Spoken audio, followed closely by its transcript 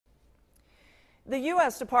The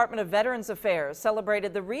U.S. Department of Veterans Affairs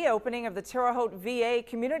celebrated the reopening of the Terre Haute VA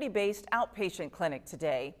community-based outpatient clinic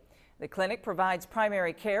today. The clinic provides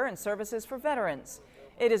primary care and services for veterans.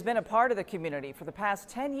 It has been a part of the community for the past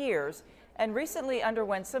 10 years and recently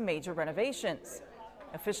underwent some major renovations.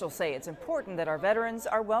 Officials say it's important that our veterans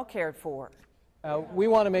are well cared for. We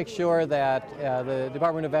want to make sure that the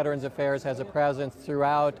Department of Veterans Affairs has a presence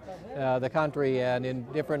throughout the country and in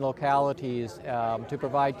different localities to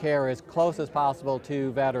provide care as close as possible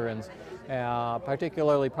to veterans,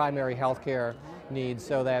 particularly primary health care needs,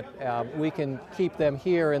 so that we can keep them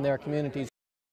here in their communities